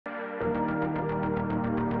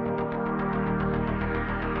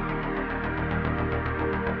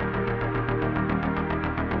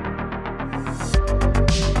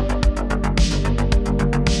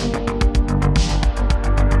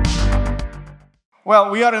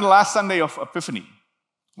Well, we are in the last Sunday of Epiphany,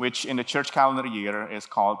 which in the church calendar year is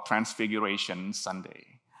called Transfiguration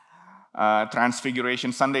Sunday.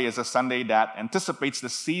 Transfiguration Sunday is a Sunday that anticipates the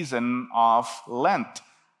season of Lent,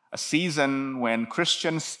 a season when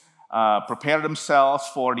Christians prepare themselves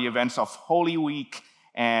for the events of Holy Week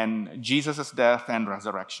and Jesus' death and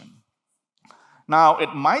resurrection. Now,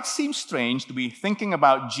 it might seem strange to be thinking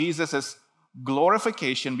about Jesus'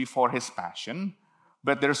 glorification before his passion,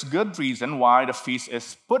 but there's good reason why the feast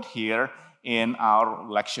is put here in our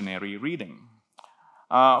lectionary reading.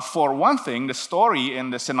 For one thing, the story in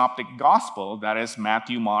the Synoptic Gospel, that is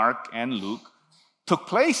Matthew, Mark, and Luke, took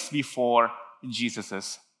place before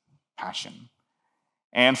Jesus' passion.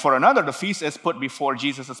 And for another, the feast is put before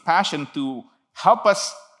Jesus' passion to help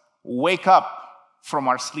us wake up from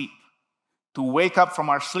our sleep. To wake up from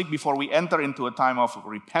our sleep before we enter into a time of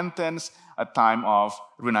repentance, a time of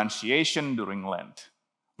renunciation during Lent.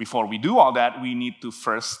 Before we do all that, we need to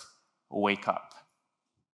first wake up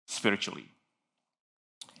spiritually.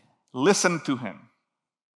 Listen to him.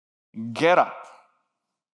 Get up.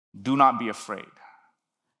 Do not be afraid.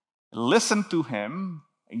 Listen to him.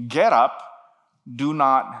 Get up. Do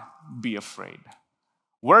not be afraid.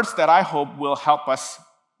 Words that I hope will help us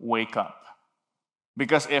wake up.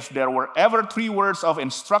 Because if there were ever 3 words of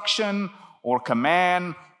instruction or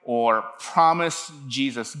command or promise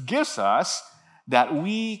Jesus gives us that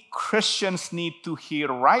we Christians need to hear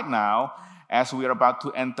right now as we are about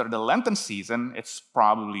to enter the Lenten season, it's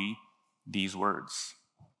probably these words.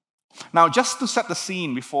 Now, just to set the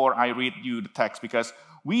scene before I read you the text, because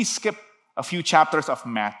we skip a few chapters of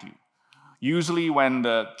Matthew. Usually when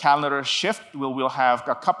the calendar shifts, we'll have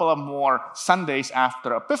a couple of more Sundays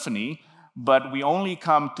after Epiphany, but we only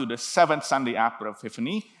come to the 7th Sunday after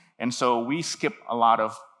Epiphany, and so we skip a lot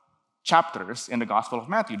of chapters in the Gospel of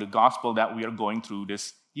Matthew, the gospel that we are going through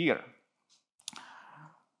this year.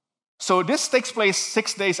 So this takes place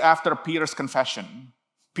 6 days after Peter's confession.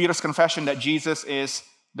 Peter's confession that Jesus is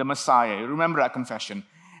the Messiah. You remember that confession.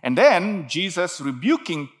 And then Jesus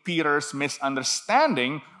rebuking Peter's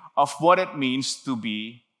misunderstanding of what it means to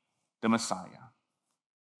be the Messiah.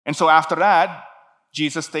 And so after that,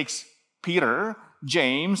 Jesus takes Peter,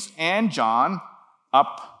 James, and John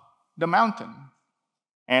up the mountain.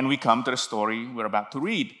 And we come to the story we're about to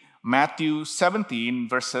read, Matthew 17,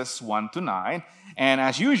 verses 1 to 9. And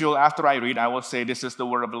as usual, after I read, I will say, this is the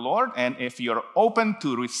word of the Lord. And if you're open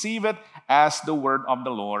to receive it as the word of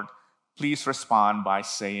the Lord, please respond by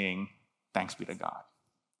saying, thanks be to God.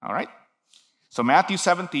 All right? So Matthew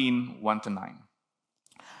 17, 1 to 9.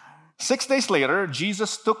 6 days later,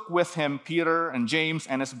 Jesus took with him Peter and James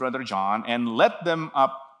and his brother John and led them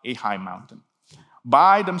up a high mountain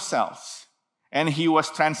by themselves. And he was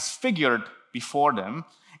transfigured before them,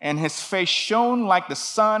 and his face shone like the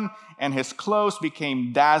sun, and his clothes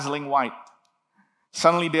became dazzling white.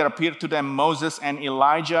 Suddenly there appeared to them Moses and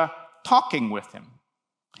Elijah talking with him.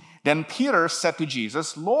 Then Peter said to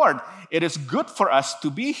Jesus, Lord, it is good for us to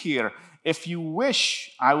be here. If you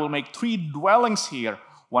wish, I will make 3 dwellings here,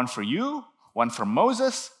 one for you, one for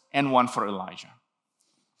Moses, and one for Elijah.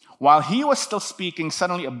 While he was still speaking,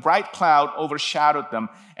 suddenly a bright cloud overshadowed them,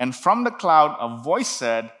 and from the cloud a voice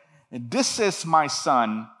said, This is my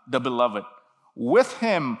son, the beloved. With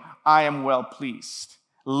him I am well pleased.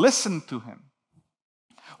 Listen to him.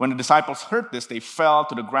 When the disciples heard this, they fell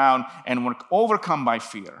to the ground and were overcome by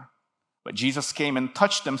fear. But Jesus came and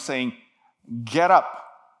touched them, saying, Get up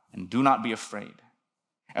and do not be afraid.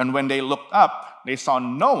 And when they looked up, they saw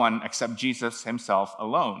no one except Jesus himself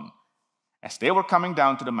alone. As they were coming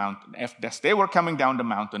down the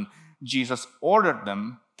mountain, Jesus ordered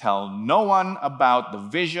them, tell no one about the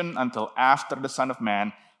vision until after the Son of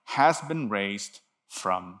Man has been raised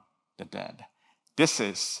from the dead. This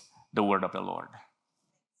is the word of the Lord.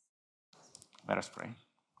 Let us pray.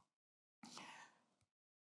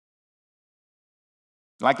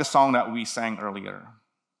 Like the song that we sang earlier,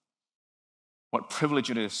 what privilege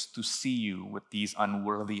it is to see you with these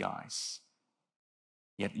unworthy eyes.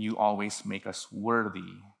 Yet you always make us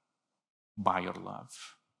worthy by your love.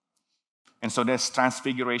 And so this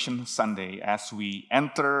Transfiguration Sunday, as we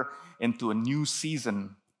enter into a new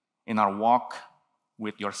season in our walk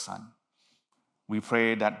with your Son, we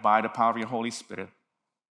pray that by the power of your Holy Spirit,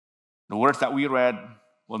 the words that we read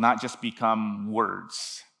will not just become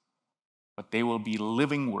words, but they will be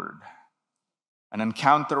living word, an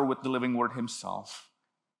encounter with the living word himself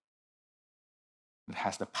that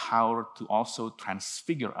has the power to also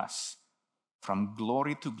transfigure us from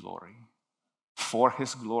glory to glory. For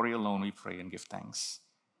his glory alone we pray and give thanks.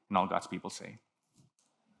 And all God's people say,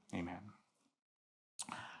 Amen.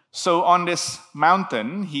 So on this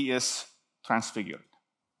mountain, he is transfigured.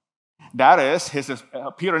 That is, his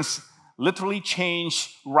appearance literally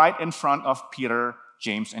changed right in front of Peter,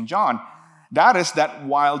 James, and John. That is that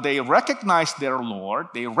while they recognized their Lord,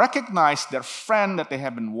 they recognized their friend that they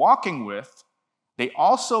have been walking with, they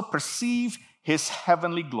also perceive his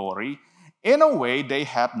heavenly glory in a way they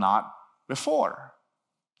had not before.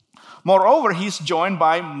 Moreover, he's joined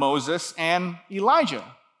by Moses and Elijah,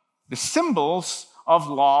 the symbols of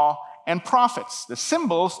law and prophets, the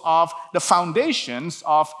symbols of the foundations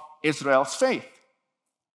of Israel's faith.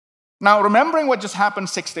 Now, remembering what just happened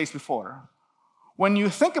 6 days before, when you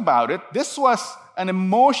think about it, this was an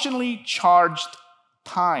emotionally charged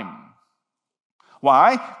time.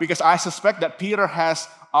 Why? Because I suspect that Peter has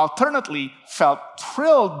alternately felt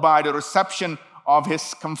thrilled by the reception of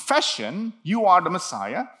his confession, "You are the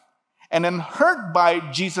Messiah," and then hurt by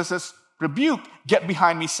Jesus' rebuke, "Get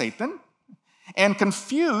behind me, Satan," and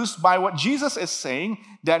confused by what Jesus is saying,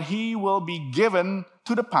 that he will be given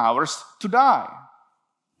to the powers to die.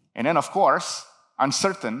 And then, of course,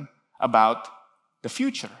 uncertain about the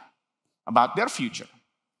future, about their future.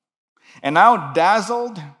 And now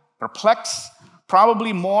dazzled, perplexed,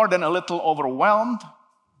 probably more than a little overwhelmed,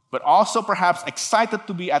 but also perhaps excited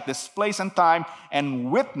to be at this place and time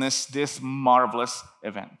and witness this marvelous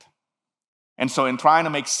event. And so in trying to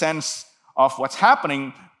make sense of what's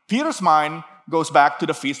happening, Peter's mind goes back to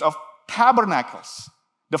the Feast of Tabernacles,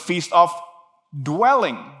 the Feast of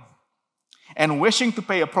Dwelling. And wishing to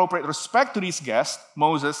pay appropriate respect to these guests,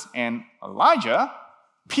 Moses and Elijah,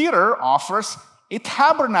 Peter offers a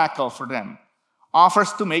tabernacle for them,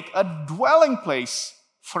 offers to make a dwelling place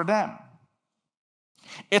for them.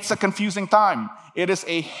 It's a confusing time. It is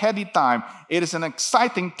a heady time. It is an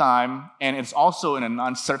exciting time, and it's also in an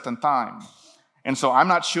uncertain time. And so I'm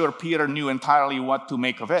not sure Peter knew entirely what to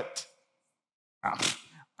make of it.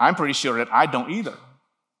 I'm pretty sure that I don't either.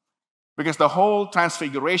 Because the whole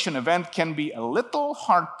Transfiguration event can be a little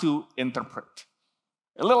hard to interpret,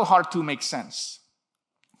 a little hard to make sense.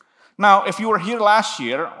 Now, if you were here last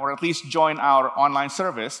year, or at least joined our online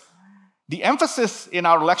service, the emphasis in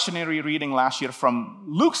our lectionary reading last year from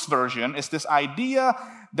Luke's version is this idea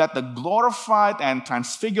that the glorified and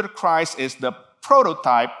transfigured Christ is the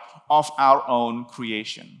prototype of our own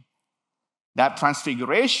creation. That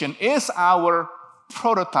transfiguration is our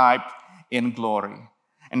prototype in glory.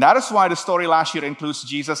 And that is why the story last year includes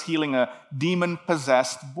Jesus healing a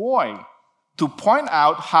demon-possessed boy, to point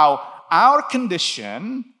out how our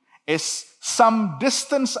condition is some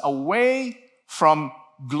distance away from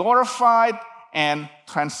glorified and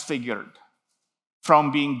transfigured,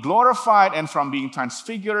 from being glorified and from being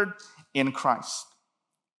transfigured in Christ.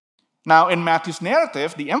 Now, in Matthew's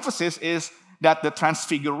narrative, the emphasis is that the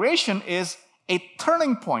transfiguration is a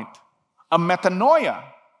turning point, a metanoia,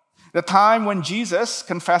 the time when Jesus,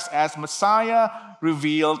 confessed as Messiah,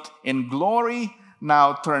 revealed in glory,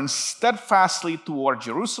 now turns steadfastly toward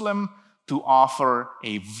Jerusalem to offer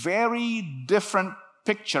a very different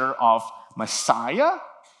picture of Messiah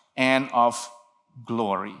and of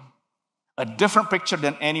glory. A different picture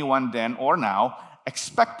than anyone then or now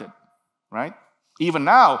expected, right? Even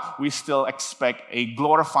now, we still expect a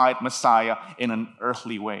glorified Messiah in an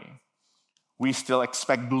earthly way. We still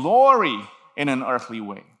expect glory in an earthly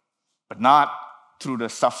way, but not through the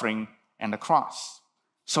suffering and the cross.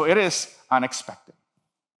 So it is unexpected.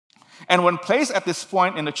 And when placed at this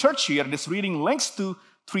point in the church year, this reading links to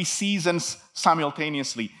 3 seasons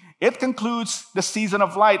simultaneously. It concludes the season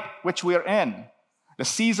of light, which we are in, the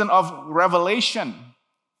season of revelation,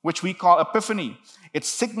 which we call Epiphany. It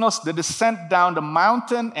signals the descent down the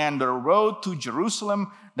mountain and the road to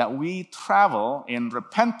Jerusalem that we travel in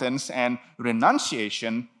repentance and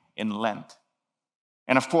renunciation in Lent.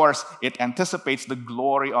 And of course, it anticipates the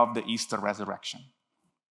glory of the Easter resurrection.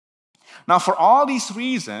 Now, for all these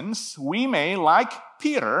reasons, we may, like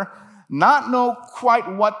Peter, not know quite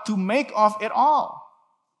what to make of it all.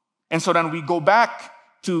 And so then we go back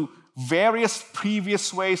to various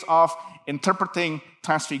previous ways of interpreting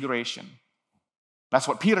transfiguration. That's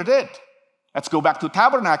what Peter did. Let's go back to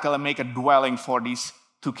tabernacle and make a dwelling for these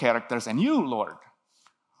 2 characters and you, Lord.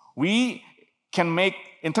 We can make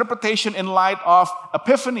interpretation in light of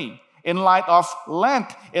Epiphany, in light of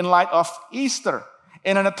Lent, in light of Easter,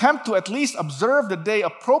 in an attempt to at least observe the day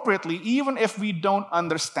appropriately, even if we don't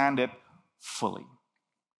understand it fully.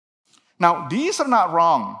 Now, these are not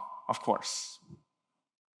wrong, of course.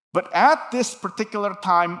 But at this particular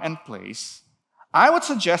time and place, I would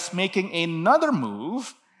suggest making another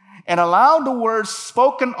move and allow the words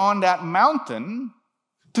spoken on that mountain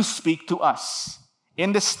to speak to us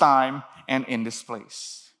in this time and in this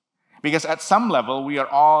place. Because at some level, we are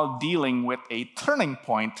all dealing with a turning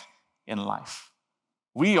point in life.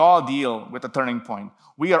 We all deal with a turning point.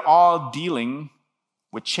 We are all dealing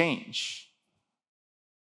with change.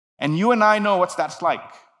 And you and I know what that's like.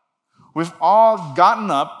 We've all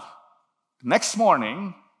gotten up next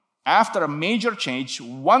morning after a major change,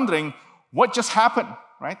 wondering what just happened,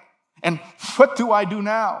 right? And what do I do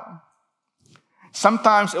now?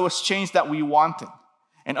 Sometimes it was change that we wanted.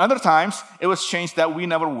 And other times, it was change that we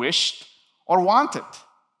never wished or wanted.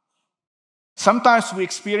 Sometimes we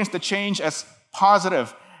experienced the change as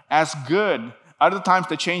positive, as good. Other times,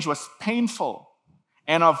 the change was painful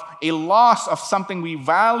and of a loss of something we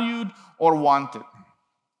valued or wanted.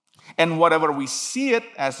 And whatever we see it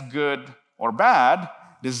as good or bad,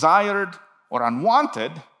 desired or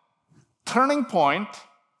unwanted, turning point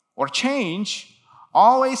or change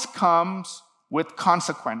always comes with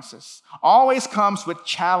consequences, always comes with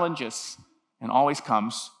challenges, and always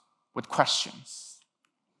comes with questions.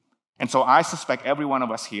 And so I suspect every one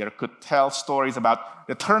of us here could tell stories about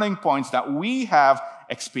the turning points that we have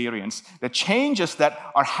experienced, the changes that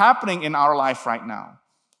are happening in our life right now,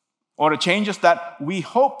 or the changes that we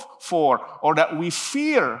hope for or that we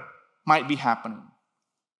fear might be happening.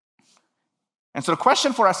 And so the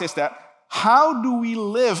question for us is that, how do we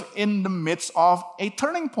live in the midst of a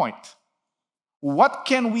turning point? What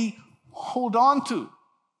can we hold on to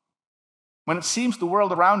when it seems the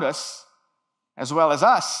world around us, as well as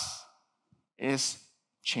us, is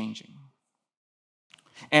changing?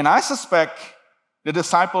 And I suspect the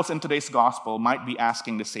disciples in today's gospel might be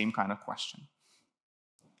asking the same kind of question.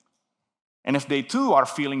 And if they too are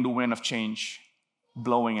feeling the wind of change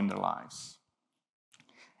blowing in their lives.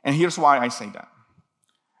 And here's why I say that.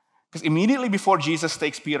 Because immediately before Jesus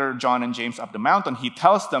takes Peter, John, and James up the mountain, he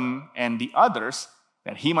tells them and the others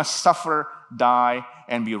that he must suffer, die,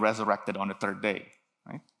 and be resurrected on the third day.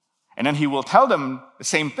 Right? And then he will tell them the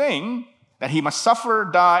same thing, that he must suffer,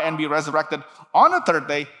 die, and be resurrected on the third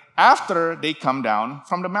day after they come down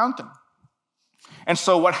from the mountain. And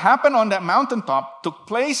so what happened on that mountaintop took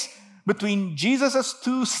place between Jesus'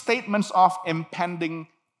 two statements of impending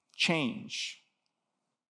change.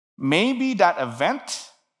 Maybe that event,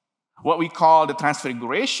 what we call the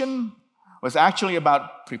Transfiguration, was actually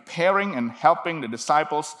about preparing and helping the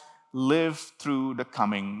disciples live through the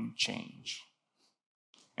coming change.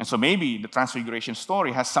 And so maybe the Transfiguration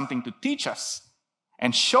story has something to teach us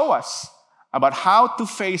and show us about how to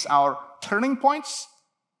face our turning points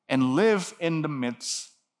and live in the midst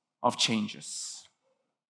of changes.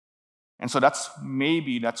 And so that's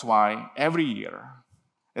why every year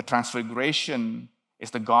the Transfiguration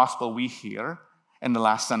is the gospel we hear in the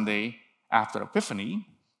last Sunday after Epiphany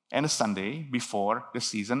and the Sunday before the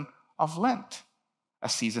season of Lent, a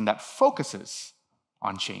season that focuses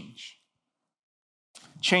on change.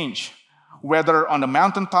 Change, whether on the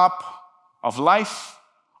mountaintop of life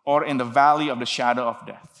or in the valley of the shadow of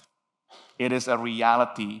death, it is a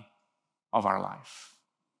reality of our life.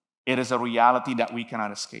 It is a reality that we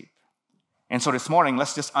cannot escape. And so this morning,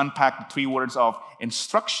 let's just unpack the three words of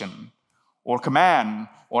instruction or command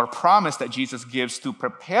or promise that Jesus gives to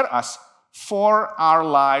prepare us for our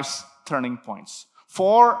lives' turning points,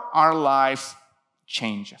 for our lives'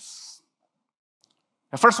 changes.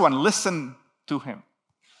 The first one, listen to him.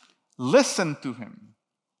 Listen to him.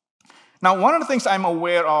 Now, one of the things I'm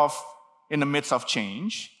aware of in the midst of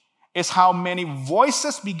change is how many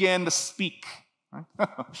voices begin to speak.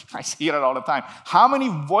 I hear it all the time. How many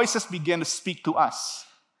voices begin to speak to us?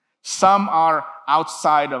 Some are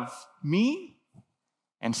outside of me,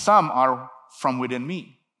 and some are from within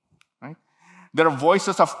me. Right? There are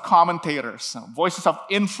voices of commentators, voices of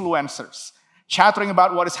influencers, chattering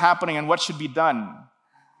about what is happening and what should be done.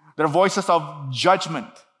 There are voices of judgment,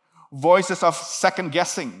 voices of second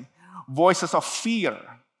guessing, voices of fear.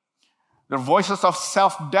 There are voices of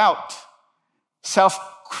self-doubt,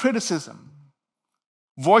 self-criticism,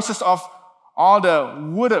 voices of all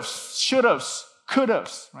the would-haves, should-haves,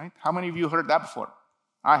 could-haves, right? How many of you heard that before?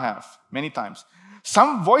 I have, many times.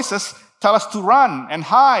 Some voices tell us to run and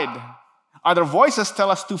hide. Other voices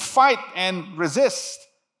tell us to fight and resist.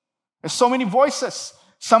 There's so many voices.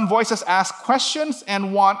 Some voices ask questions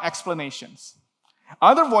and want explanations.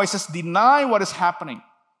 Other voices deny what is happening.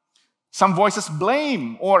 Some voices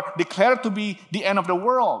blame or declare it to be the end of the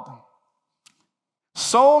world.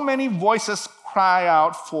 So many voices cry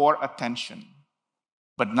out for attention,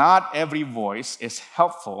 but not every voice is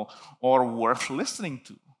helpful or worth listening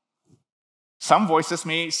to. Some voices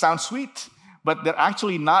may sound sweet, but they're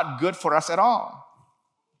actually not good for us at all.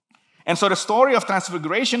 And so the story of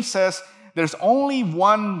Transfiguration says there's only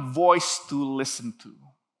one voice to listen to,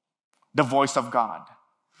 the voice of God.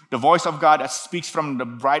 The voice of God that speaks from the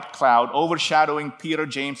bright cloud, overshadowing Peter,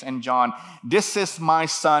 James, and John. This is my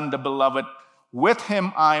Son, the beloved. With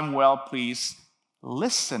him I am well pleased.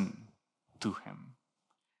 Listen to him.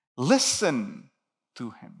 Listen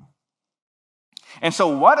to him. And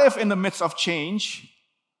so what if in the midst of change,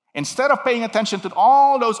 instead of paying attention to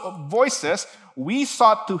all those voices, we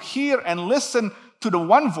sought to hear and listen to the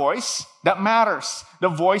one voice that matters, the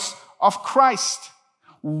voice of Christ?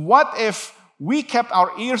 What if we kept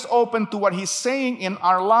our ears open to what he's saying in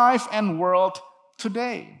our life and world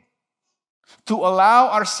today? To allow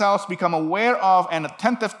ourselves become aware of and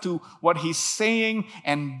attentive to what he's saying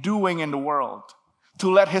and doing in the world.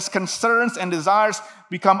 To let his concerns and desires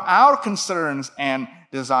become our concerns and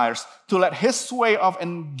desires. To let his way of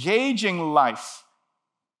engaging life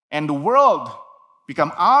and the world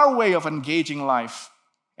become our way of engaging life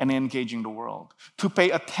and engaging the world. To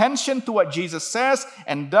pay attention to what Jesus says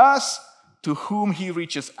and does, to whom he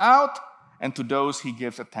reaches out, and to those he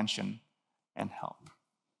gives attention and help.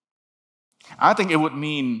 I think it would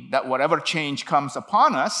mean that whatever change comes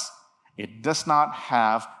upon us, it does not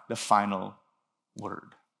have the final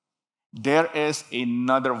word. There is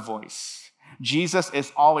another voice. Jesus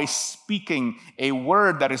is always speaking a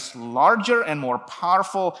word that is larger and more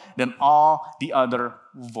powerful than all the other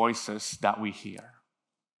voices that we hear.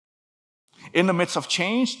 In the midst of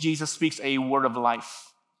change, Jesus speaks a word of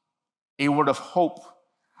life, a word of hope,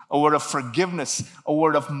 a word of forgiveness, a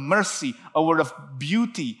word of mercy, a word of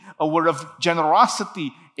beauty, a word of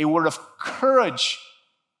generosity, a word of courage,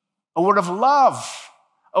 a word of love,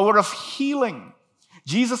 a word of healing.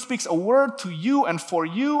 Jesus speaks a word to you and for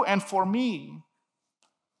me.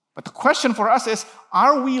 But the question for us is,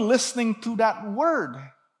 are we listening to that word,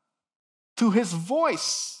 to his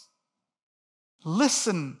voice?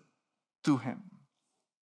 Listen to him.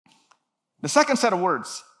 The second set of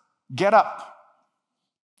words, get up.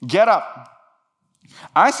 Get up.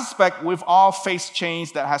 I suspect we've all faced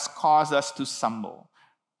change that has caused us to stumble,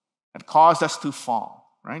 that caused us to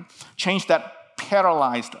fall, right? Change that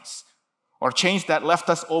paralyzed us, or change that left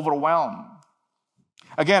us overwhelmed.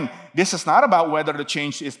 Again, this is not about whether the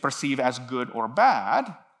change is perceived as good or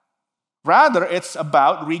bad. Rather, it's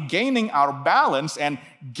about regaining our balance and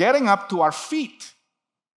getting up to our feet.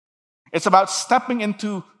 It's about stepping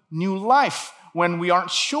into new life when we aren't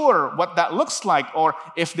sure what that looks like or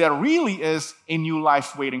if there really is a new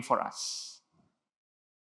life waiting for us.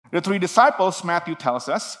 The 3 disciples, Matthew tells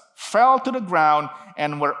us, fell to the ground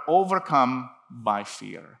and were overcome by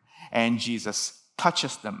fear. And Jesus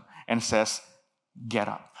touches them and says, get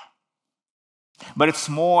up. But it's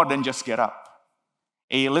more than just get up.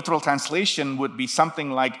 A literal translation would be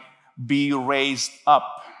something like, be raised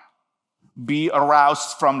up, be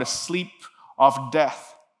aroused from the sleep of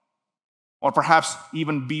death, or perhaps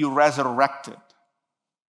even be resurrected.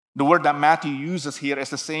 The word that Matthew uses here is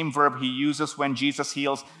the same verb he uses when Jesus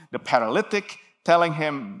heals the paralytic, telling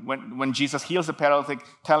him, when Jesus heals the paralytic,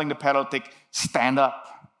 telling the paralytic, stand up.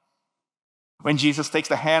 When Jesus takes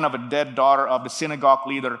the hand of a dead daughter of the synagogue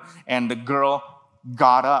leader and the girl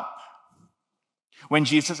got up. When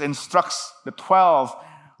Jesus instructs the 12,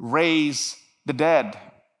 raise the dead.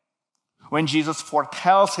 When Jesus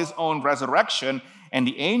foretells his own resurrection and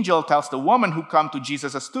the angel tells the woman who come to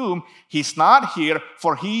Jesus' tomb, he's not here,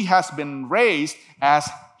 for he has been raised as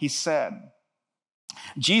he said.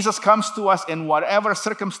 Jesus comes to us in whatever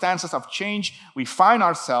circumstances of change we find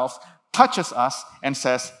ourselves, touches us, and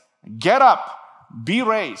says, get up, be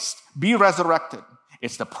raised, be resurrected.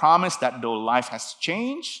 It's the promise that though life has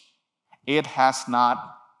changed, it has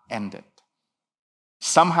not ended.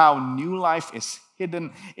 Somehow new life is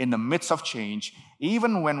hidden in the midst of change,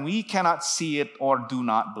 even when we cannot see it or do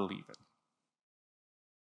not believe it.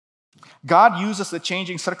 God uses the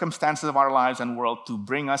changing circumstances of our lives and world to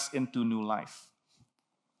bring us into new life.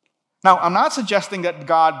 Now, I'm not suggesting that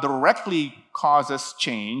God directly causes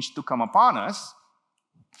change to come upon us.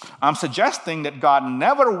 I'm suggesting that God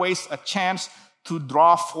never wastes a chance to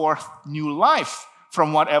draw forth new life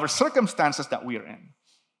from whatever circumstances that we are in.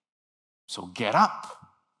 So get up,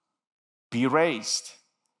 be raised,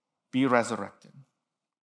 be resurrected.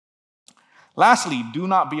 Lastly, do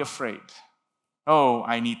not be afraid. Oh,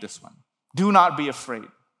 I need this one. Do not be afraid.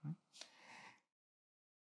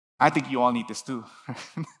 I think you all need this too.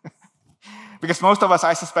 Because most of us,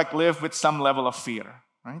 I suspect, live with some level of fear,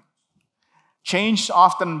 right? Change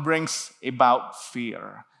often brings about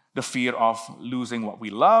fear. The fear of losing what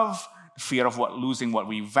we love, the fear of losing what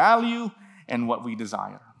we value and what we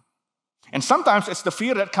desire. And sometimes it's the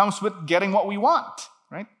fear that comes with getting what we want,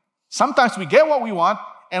 right? Sometimes we get what we want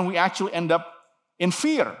and we actually end up in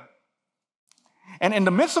fear. And in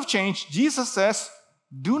the midst of change, Jesus says,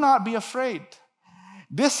 Do not be afraid.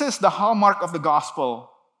 This is the hallmark of the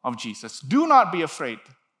gospel of Jesus. Do not be afraid.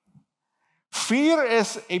 Fear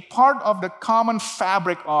is a part of the common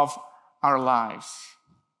fabric of our lives,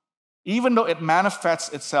 even though it manifests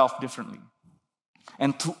itself differently.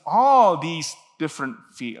 And to all these different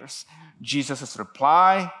fears, Jesus'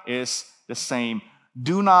 reply is the same.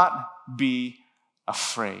 Do not be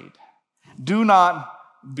afraid. Do not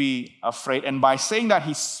be afraid. And by saying that,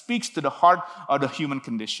 he speaks to the heart of the human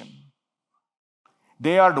condition.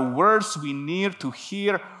 They are the words we need to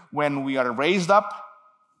hear when we are raised up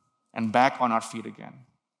and back on our feet again.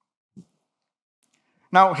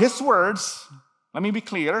 Now, his words, let me be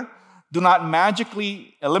clear, do not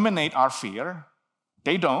magically eliminate our fear.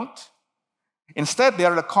 They don't. Instead, they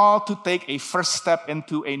are the call to take a first step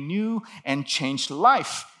into a new and changed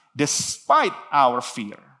life, despite our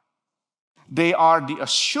fear. They are the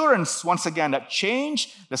assurance, once again, that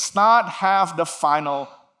change does not have the final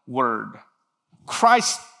word.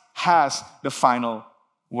 Christ has the final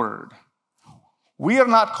word. We are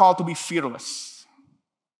not called to be fearless.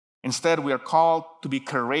 Instead, we are called to be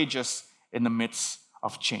courageous in the midst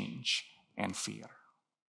of change and fear.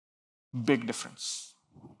 Big difference.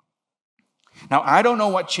 Now, I don't know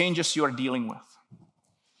what changes you are dealing with.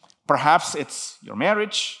 Perhaps it's your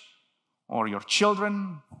marriage or your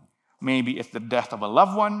children. Maybe it's the death of a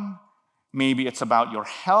loved one. Maybe it's about your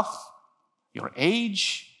health, your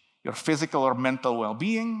age, your physical or mental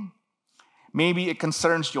well-being. Maybe it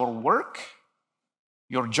concerns your work,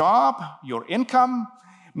 your job, your income.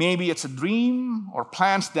 Maybe it's a dream or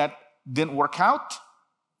plans that didn't work out.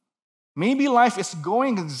 Maybe life is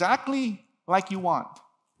going exactly like you want.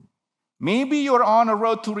 Maybe you're on a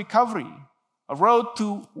road to recovery, a road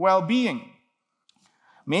to well-being.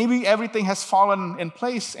 Maybe everything has fallen in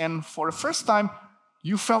place and for the first time,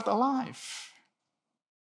 you felt alive.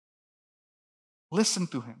 Listen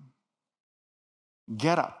to him.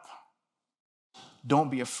 Get up.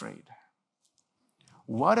 Don't be afraid.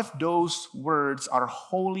 What if those words are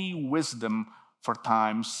holy wisdom for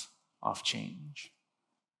times of change?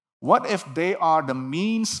 What if they are the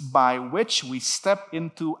means by which we step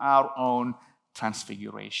into our own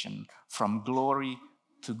transfiguration from glory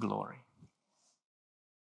to glory?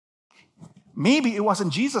 Maybe it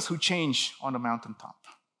wasn't Jesus who changed on the mountaintop.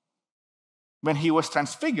 When he was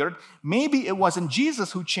transfigured, maybe it wasn't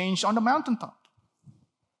Jesus who changed on the mountaintop.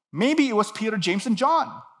 Maybe it was Peter, James, and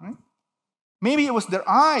John. Right? Maybe it was their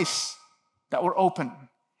eyes that were open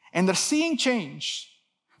and their seeing changed.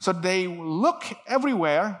 So they look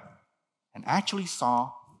everywhere and actually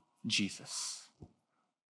saw Jesus.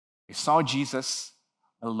 They saw Jesus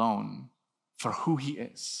alone for who he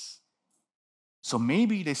is. So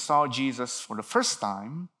maybe they saw Jesus for the first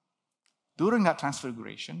time during that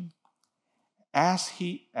transfiguration as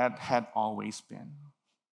he had always been.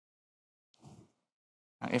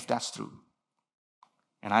 Now, if that's true,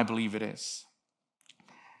 and I believe it is,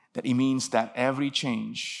 that it means that every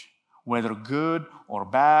change, whether good or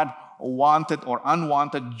bad, wanted or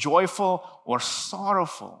unwanted, joyful or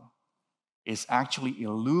sorrowful, is actually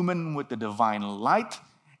illumined with the divine light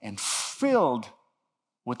and filled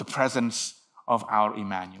with the presence of our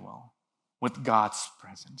Emmanuel, with God's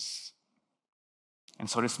presence. And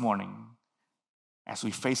so this morning, as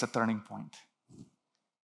we face a turning point,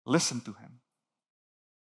 listen to him.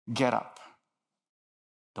 Get up.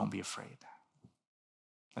 Don't be afraid.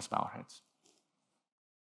 Let's bow our heads.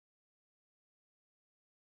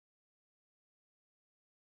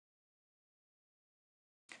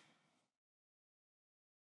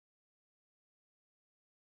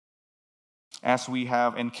 As we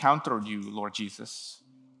have encountered you, Lord Jesus,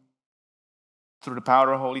 through the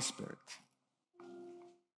power of the Holy Spirit,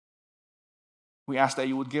 we ask that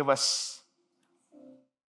you would give us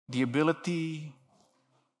the ability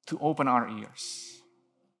to open our ears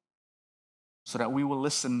so that we will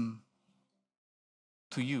listen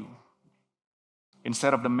to you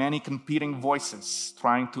instead of the many competing voices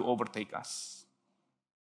trying to overtake us.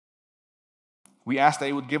 We ask that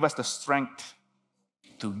you would give us the strength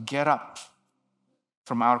to get up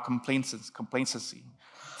from our complacency,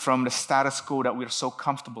 from the status quo that we're so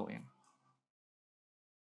comfortable in.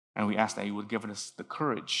 And we ask that you would give us the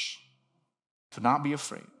courage to not be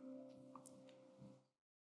afraid.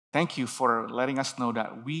 Thank you for letting us know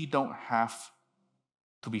that we don't have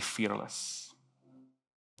to be fearless.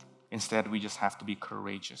 Instead, we just have to be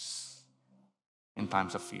courageous in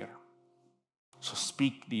times of fear. So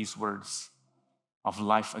speak these words of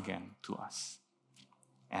life again to us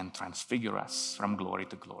and transfigure us from glory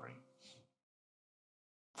to glory.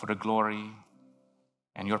 For the glory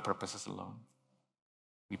and your purposes alone,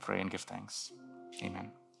 we pray and give thanks.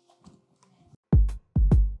 Amen.